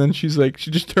depends." And then she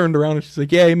just turned around and she's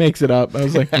like, "Yeah, he makes it up." I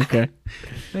was like, "Okay,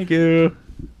 thank you."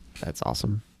 That's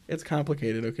awesome. It's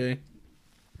complicated, okay?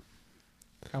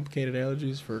 Complicated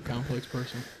allergies for a complex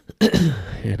person.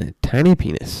 And a tiny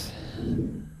penis.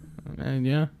 And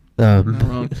yeah. Not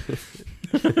wrong.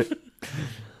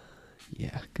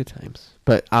 Yeah, good times.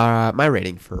 But my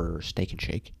rating for Steak and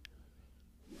Shake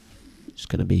is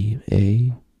going to be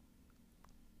a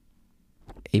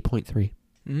 8.3.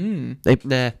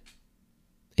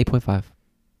 8.5.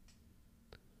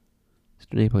 Let's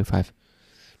do an 8.5.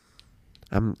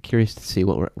 I'm curious to see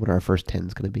what our first 10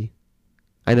 is going to be.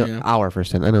 I know our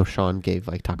first 10. I know Sean gave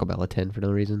like Taco Bell a 10 for no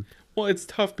reason. Well, it's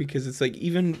tough because it's like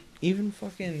even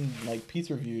fucking like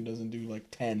Pizza Review doesn't do like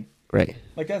 10. Right.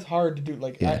 Like that's hard to do.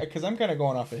 Like, because I'm kind of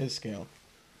going off of his scale.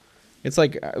 It's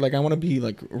like I want to be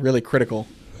like really critical.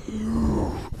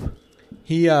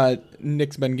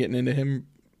 Nick's been getting into him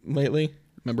lately,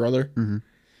 my brother. Mm-hmm.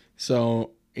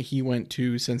 So he went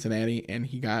to Cincinnati and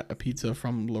he got a pizza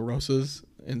from La Rosa's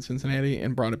in Cincinnati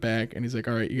and brought it back. And he's like,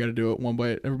 "All right, you got to do it one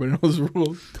bite. Everybody knows the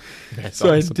rules." So awesome.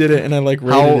 I did it and I like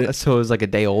rated it. So it was like a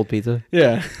day old pizza?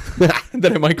 Yeah. That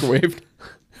I microwaved.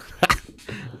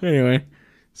 Anyway,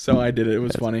 so I did it. It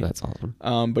was funny. That's awesome.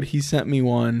 But he sent me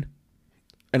one,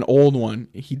 an old one.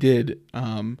 He did.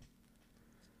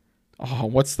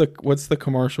 What's the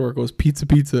commercial where it goes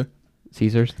pizza?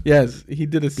 Caesars. Yes, he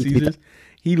did a Caesars.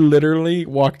 He literally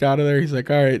walked out of there. He's like,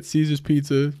 all right, Caesar's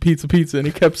pizza. And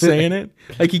he kept saying it.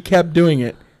 Like, he kept doing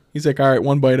it. He's like, all right,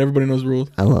 one bite. Everybody knows the rules.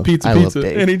 I love pizza.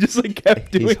 Dave. And he just like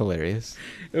kept doing it. He's hilarious.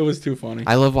 It was too funny.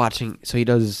 I love watching. So he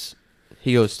goes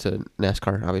to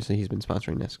NASCAR. Obviously, he's been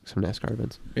sponsoring some NASCAR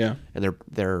events. Yeah. And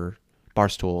their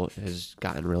Barstool has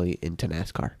gotten really into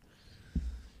NASCAR.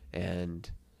 And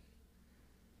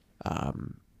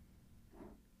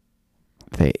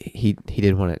he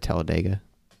did one at Talladega,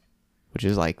 which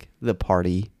is like the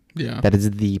party. Yeah. That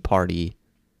is the party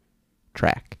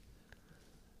track.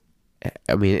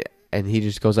 I mean, and he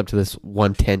just goes up to this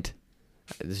one tent.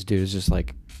 This dude is just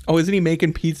like, oh, isn't he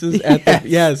making pizzas at the?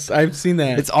 Yes, I've seen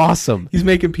that. It's awesome. He's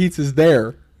making pizzas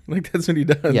there. Like, that's what he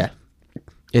does. Yeah.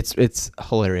 It's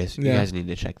hilarious. You Yeah. guys need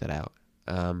to check that out.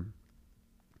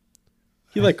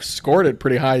 He like scored it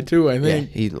pretty high too, I Yeah,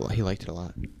 think. he liked it a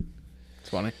lot. It's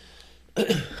funny.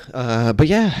 But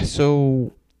yeah,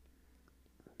 so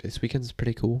this weekend's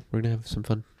pretty cool. We're gonna have some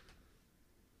fun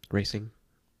racing.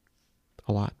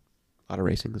 A lot of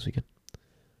racing this weekend.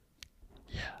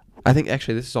 Yeah, I think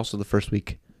actually this is also the first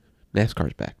week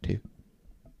NASCAR's back too.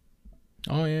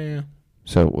 Oh yeah.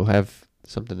 So we'll have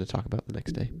something to talk about the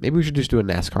next day. Maybe we should just do a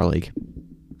NASCAR league.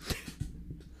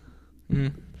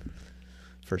 Mm.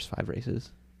 First 5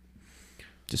 races.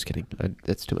 Just kidding.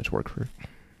 That's too much work for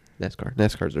NASCAR.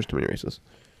 NASCAR's there's too many races.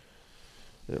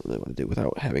 I don't really want to do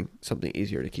without having something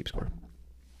easier to keep score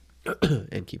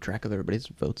and keep track of everybody's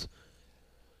votes.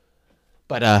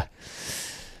 But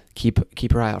keep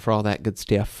your eye out for all that good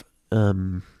stuff.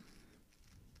 And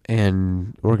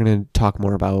we're gonna talk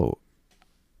more about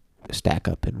Stack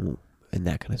Up and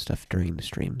that kind of stuff during the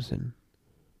streams and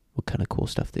what kind of cool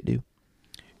stuff they do.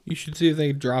 You should see if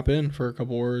they drop in for a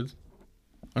couple words.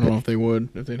 I don't know if they would,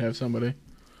 if they'd have somebody.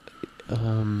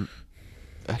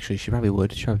 Actually, she probably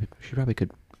would. She probably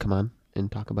could come on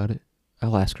and talk about it.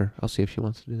 I'll ask her. I'll see if she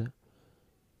wants to do that.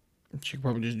 She could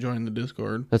probably just join the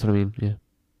Discord. That's what I mean. Yeah.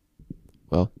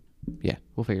 Well, yeah,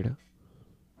 we'll figure it out.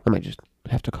 I might just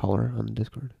have to call her on the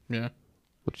Discord. Yeah.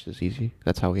 Which is easy.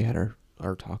 That's how we had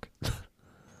our talk.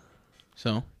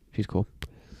 So she's cool.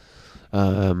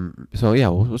 So yeah,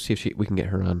 we'll see if we can get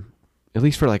her on, at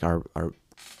least for like our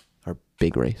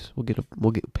big race.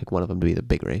 We'll pick one of them to be the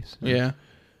big race. Yeah.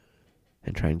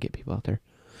 And try and get people out there.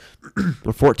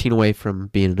 We're 14 away from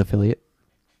being an affiliate.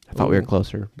 I thought we were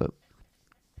closer, but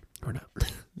we're not.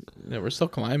 Yeah, we're still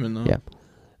climbing though. Yeah.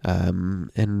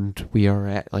 And we are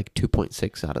at like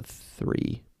 2.6 out of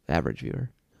 3 average viewer.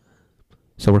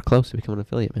 So we're close to becoming an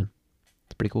affiliate, man.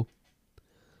 It's pretty cool.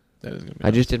 That is gonna be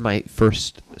I just did my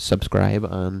first subscribe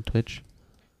on Twitch.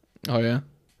 Oh yeah.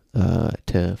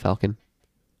 To Falcon.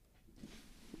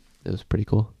 It was pretty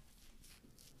cool.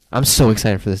 I'm so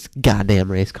excited for this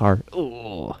goddamn race car.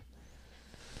 Oh,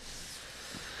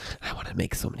 I want to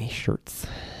make so many shirts.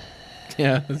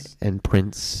 Yeah. And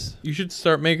prints. You should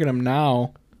start making them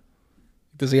now.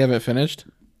 Does he have it finished?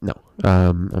 No. I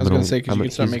was gonna say because you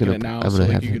could start making it now, so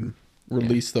like you can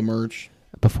release the merch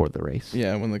before the race.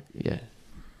 Yeah, when yeah.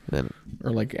 And then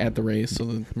or like at the race, so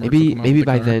the merch will come out maybe with the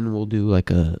by car. then we'll do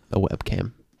like a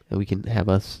webcam, and we can have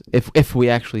us if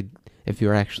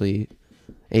you're actually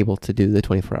able to do the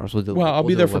 24 hours. I'll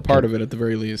be there for part of it at the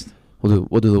very least.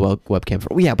 We'll do the webcam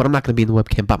for. Yeah, but I'm not gonna be in the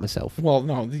webcam by myself. Well,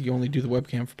 no, you only do the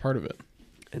webcam for part of it.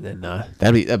 And then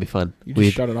that'd be fun. You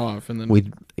just shut it off, and then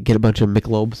we'd get a bunch of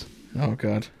Michelobes. Oh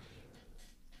God,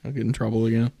 I'll get in trouble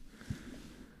again.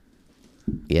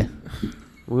 Yeah,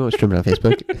 we won't stream it on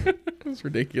Facebook. That's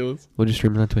ridiculous. We'll just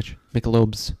stream it on Twitch.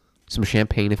 Michelobes, some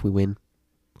champagne if we win.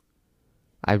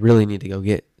 I really need to go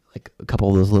get like a couple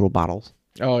of those little bottles.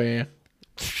 Oh yeah.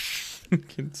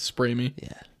 Can spray me.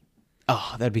 Yeah.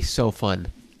 Oh, that'd be so fun.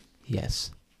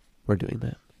 Yes, we're doing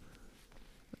that.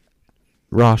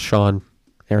 Ross, Sean,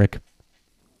 Eric,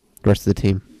 the rest of the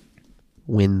team,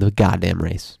 win the goddamn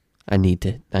race. I need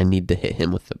to hit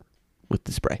him with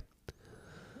the spray.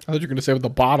 I thought you were gonna say with the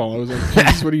bottle. I was like,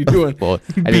 Jesus, what are you doing? Well,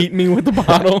 Beat me with the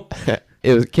bottle.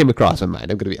 Came across my mind.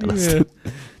 I'm gonna be honest. Yeah.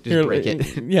 Just Here, break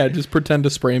it. Yeah, just pretend to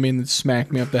spray me and then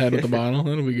smack me up the head with the bottle.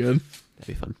 That'll be good. That'd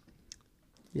be fun.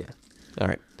 Yeah. All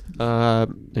right.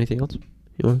 Anything else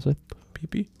you want to say?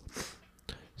 Pee-pee.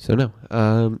 So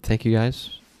no. Thank you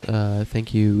guys.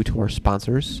 Thank you to our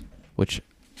sponsors, which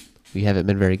we haven't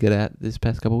been very good at this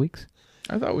past couple weeks.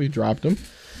 I thought we dropped them.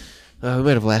 We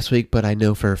might have last week, but I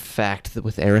know for a fact that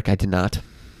with Eric, I did not.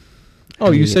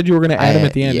 Oh, you said you were going to add them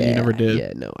at the end, and you never did.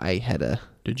 Yeah, no, I had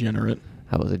Degenerate.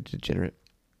 I was a degenerate.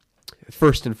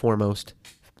 First and foremost,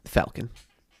 Falcon.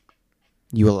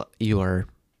 You are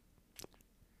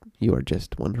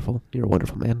just wonderful. You're a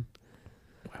wonderful man.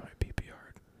 Why my PP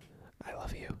hard? I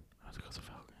love you. That's because of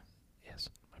Falcon. Yes.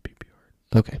 My PP hard.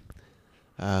 Okay.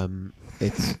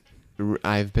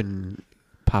 I've been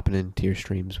popping into your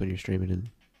streams when you're streaming, and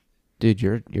dude,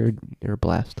 you're a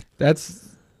blast.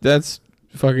 That's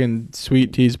fucking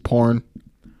Sweet T's porn.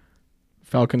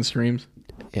 Falcon streams.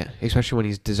 Yeah, especially when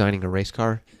he's designing a race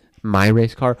car. My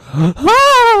race car.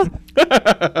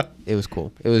 It was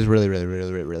cool. It was really, really,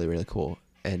 really, really, really, really cool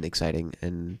and exciting,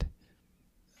 and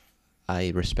I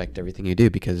respect everything you do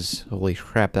because holy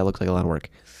crap, that looks like a lot of work.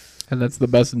 And that's the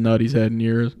best nut he's had in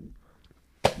years.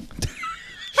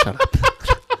 Shut up.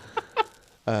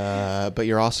 But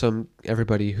you're awesome.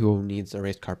 Everybody who needs a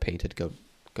race car painted, go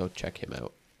check him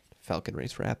out. Falcon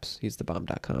Race Wraps. He's the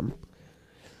bomb.com.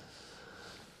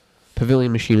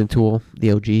 Pavilion Machine and Tool,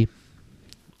 the OG.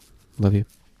 Love you.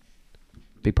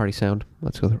 Big Party Sound.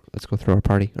 Let's go throw our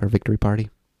party, our victory party.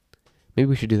 Maybe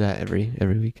we should do that every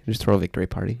week. Just throw a victory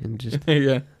party and just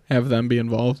Yeah, have them be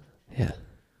involved. yeah,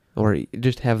 or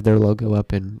just have their logo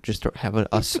up and just have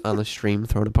us on the stream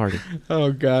throwing a party.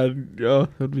 Oh God,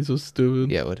 that'd be so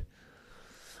stupid. Yeah, it would.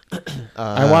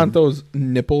 I want those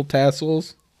nipple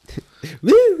tassels.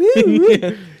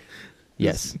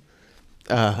 Yes.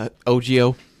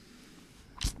 OGO.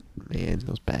 Man,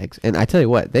 those bags. And I tell you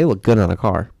what, they look good on a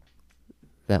car.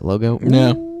 That logo.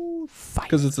 Yeah. Fight.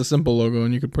 Because it's a simple logo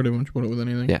and you could pretty much put it with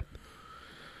anything. Yeah.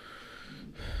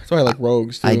 So I like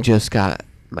Rogues too. I just got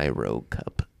my Rogue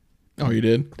cup. Oh, you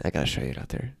did? I gotta show you it out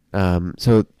there.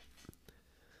 So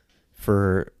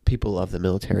for people of the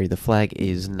military, the flag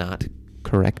is not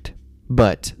correct,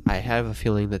 but I have a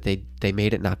feeling that they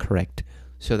made it not correct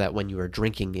so that when you were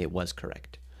drinking, it was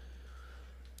correct.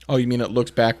 Oh, you mean it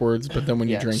looks backwards, but then when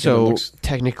you drink so it looks...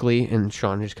 technically, and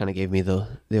Sean just kind of gave me the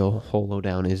whole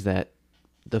lowdown, is that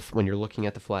when you're looking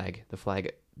at the flag,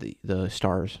 the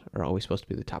stars are always supposed to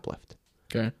be the top left.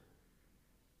 Okay.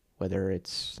 Whether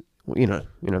it's, you know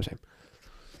what I'm saying.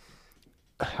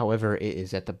 However, it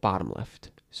is at the bottom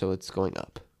left, so it's going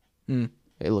up. Mm.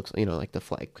 It looks, like the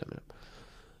flag coming up.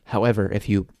 However, if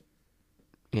you,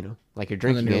 like you're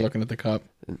drinking and then you're it, looking at the cup.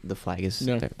 the flag is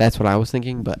Yeah. there. That's what I was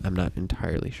thinking, but I'm not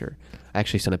entirely sure. I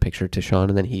actually sent a picture to Sean,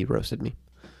 and then he roasted me.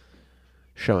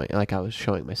 I was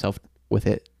showing myself with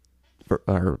it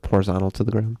horizontal to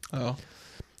the ground. Oh.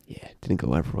 Yeah, it didn't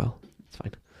go over well. It's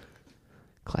fine.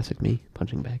 Classic me,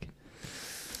 punching bag.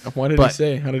 What did he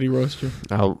say? How did he roast you?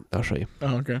 I'll show you.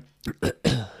 Oh, okay.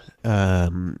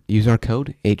 Use our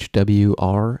code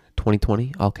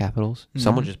HWR2020, all capitals. Mm-hmm.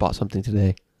 Someone just bought something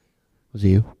today. Was it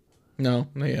you? No,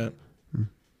 not yet.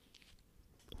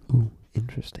 Ooh,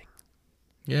 interesting.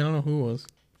 Yeah, I don't know who it was.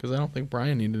 Because I don't think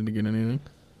Brian needed to get anything.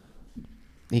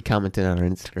 He commented on our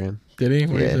Instagram. Did he?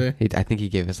 What did he say? I think he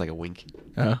gave us like a wink.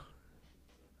 Oh.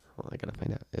 Well, I gotta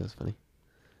find out. It was funny.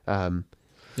 Yeah,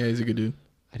 he's a good dude.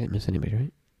 I didn't miss anybody,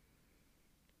 right?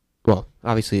 Well,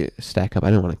 obviously, Stack Up.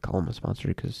 I didn't want to call him a sponsor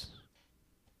because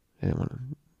I didn't want to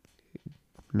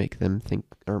make them think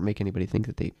or make anybody think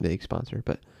that they sponsor.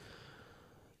 But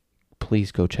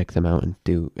please go check them out and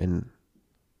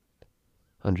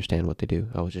understand what they do.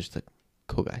 I was just a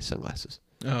cool guy, sunglasses.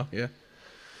 Oh, yeah.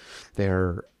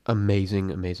 They're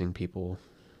amazing, amazing people,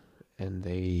 and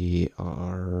they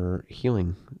are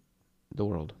healing the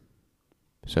world.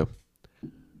 So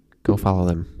go follow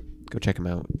them. Go check them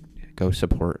out. Go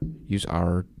support. Use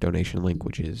our donation link,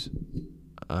 which is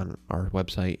on our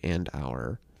website and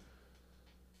our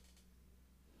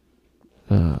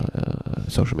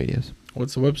social medias.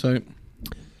 What's the website?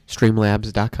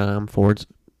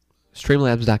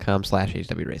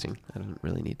 Streamlabs.com/HW Racing. I don't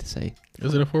really need to say.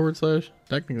 Is it a /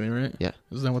 Technically, right? Yeah.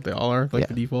 Isn't that what they all are? Like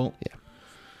the default? Yeah.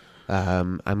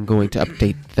 I'm going to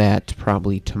update that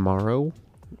probably tomorrow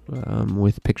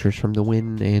with pictures from the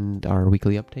win and our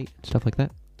weekly update, stuff like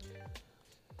that.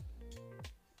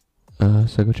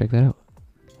 So go check that out.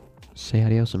 Say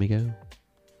adios, amigo.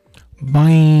 Bye.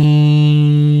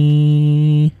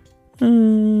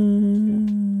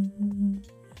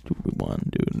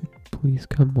 2-1, dude. Please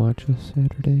come watch us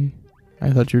Saturday.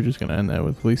 I thought you were just going to end that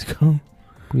with please come.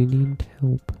 We need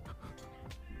help.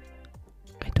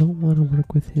 I don't want to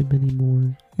work with him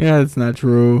anymore. Yeah, that's not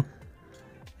true.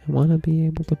 I want to be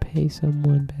able to pay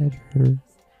someone better.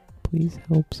 Please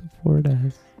help support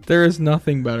us. There is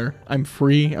nothing better. I'm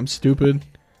free. I'm stupid.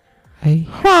 I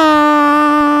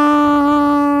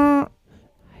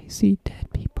see dead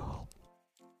people.